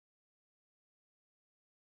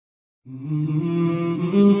Hey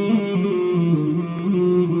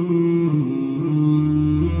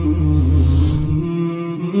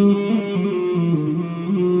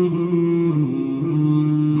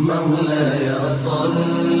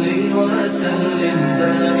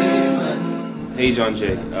John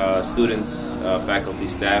Jay, students, faculty,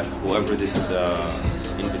 staff, whoever this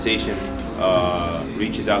invitation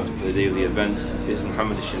reaches out to for the day of the event. This is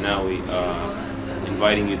Muhammadlaşinawy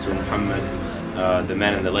inviting you to Muhammad, the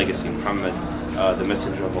man and the legacy, Muhammad, the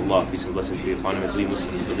messenger of Allah, peace and blessings be upon him, as we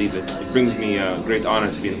Muslims believe it. It brings me great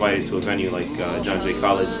honor to be invited to a venue like John Jay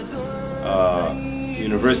College.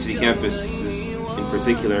 University campus is in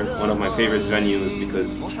particular one of my favorite venues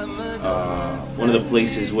because one of the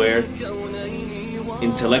places where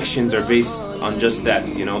intellections are based on just that,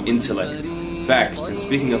 you know, intellect, facts. And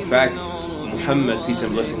speaking of facts, Muhammad, peace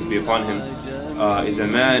and blessings be upon him, is a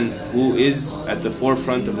man who is at the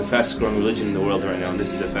forefront of the fastest growing religion in the world right now, and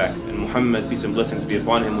this is a fact. And Muhammad, peace and blessings be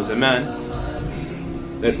upon him, was a man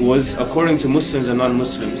that was, according to Muslims and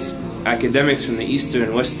non-Muslims, academics from the Eastern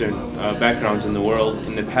and Western backgrounds in the world,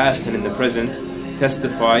 in the past and in the present,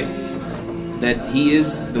 testify that he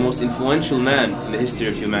is the most influential man in the history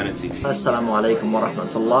of humanity. Assalamu alaikum wa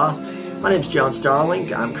rahmatullah. My name is John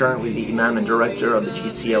Starling. I'm currently the Imam and Director of the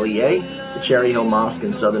GCLEA, the Cherry Hill Mosque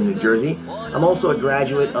in Southern New Jersey. I'm also a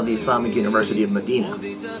graduate of the Islamic University of Medina.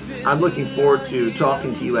 I'm looking forward to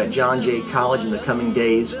talking to you at John Jay College in the coming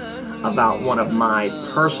days about one of my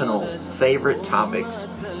personal favorite topics,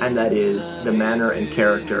 and that is the manner and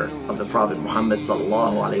character of the Prophet Muhammad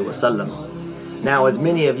ﷺ. Now, as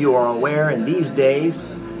many of you are aware, in these days,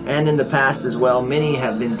 and in the past as well, many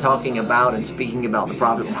have been talking about and speaking about the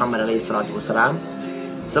Prophet Muhammad ﷺ.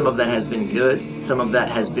 Some of that has been good, some of that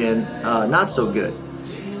has been not so good.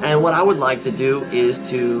 And what I would like to do is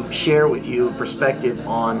to share with you a perspective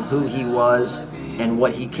on who he was and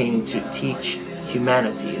what he came to teach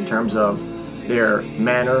humanity in terms of their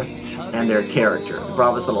manner and their character. The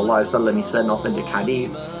Prophet ﷺ, he said in authentic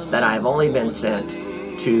hadith that I have only been sent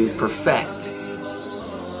to perfect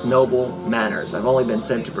noble manners. I've only been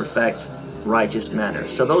sent to perfect righteous manners.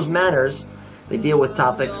 So those manners, they deal with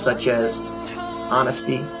topics such as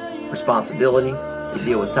honesty, responsibility. They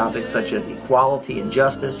deal with topics such as equality and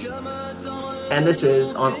justice. And this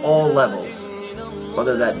is on all levels,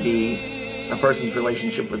 whether that be a person's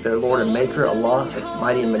relationship with their Lord and Maker, Allah,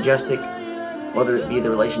 mighty and majestic, whether it be the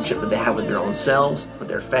relationship that they have with their own selves, with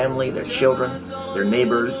their family, their children, their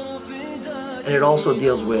neighbors. And it also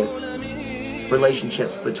deals with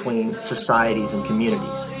relationships between societies and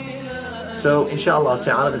communities. So inshallah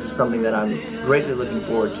ta'ala, this is something that I'm greatly looking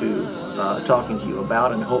forward to talking to you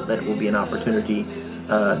about, and hope that it will be an opportunity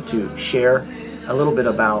to share a little bit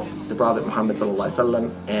about the Prophet Muhammad ﷺ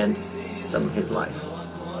and some of his life.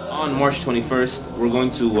 On March 21st, we're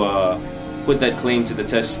going to put that claim to the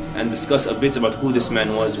test and discuss a bit about who this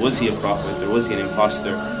man was. Was he a prophet, or was he an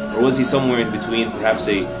imposter, or was he somewhere in between, perhaps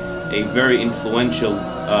a very influential,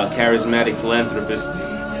 charismatic philanthropist,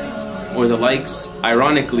 or the likes?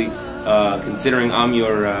 Ironically, considering I'm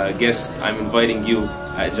your guest, I'm inviting you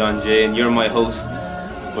at John Jay, and you're my hosts,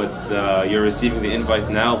 but you're receiving the invite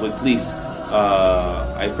now. But please,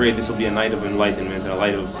 I pray this will be a night of enlightenment, and a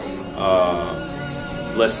night of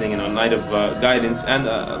blessing, and a night of guidance, and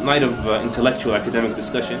a night of intellectual academic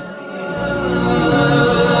discussion.